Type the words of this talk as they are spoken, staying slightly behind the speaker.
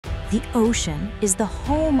The ocean is the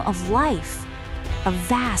home of life, a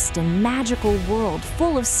vast and magical world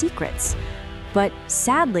full of secrets. But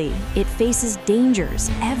sadly, it faces dangers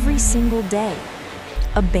every single day.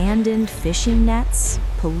 Abandoned fishing nets,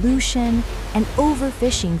 pollution, and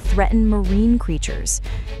overfishing threaten marine creatures,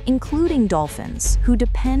 including dolphins, who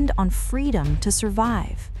depend on freedom to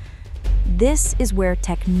survive. This is where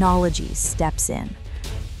technology steps in.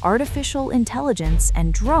 Artificial intelligence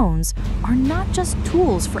and drones are not just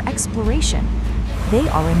tools for exploration. They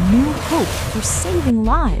are a new hope for saving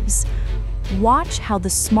lives. Watch how the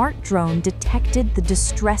smart drone detected the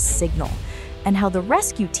distress signal and how the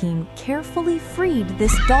rescue team carefully freed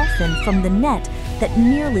this dolphin from the net that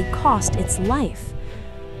nearly cost its life.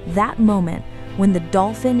 That moment, when the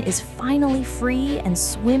dolphin is finally free and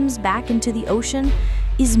swims back into the ocean,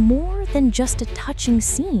 is more than just a touching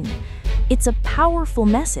scene. It's a powerful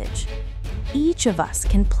message. Each of us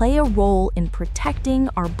can play a role in protecting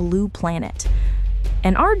our blue planet.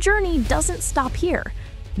 And our journey doesn't stop here.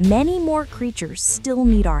 Many more creatures still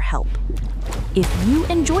need our help. If you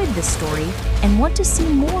enjoyed this story and want to see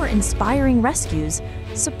more inspiring rescues,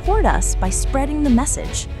 support us by spreading the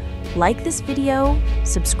message. Like this video,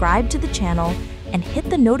 subscribe to the channel, and hit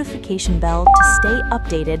the notification bell to stay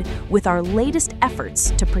updated with our latest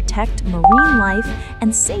efforts to protect marine life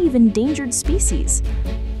and save endangered species.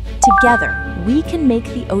 Together, we can make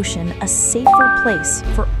the ocean a safer place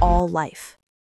for all life.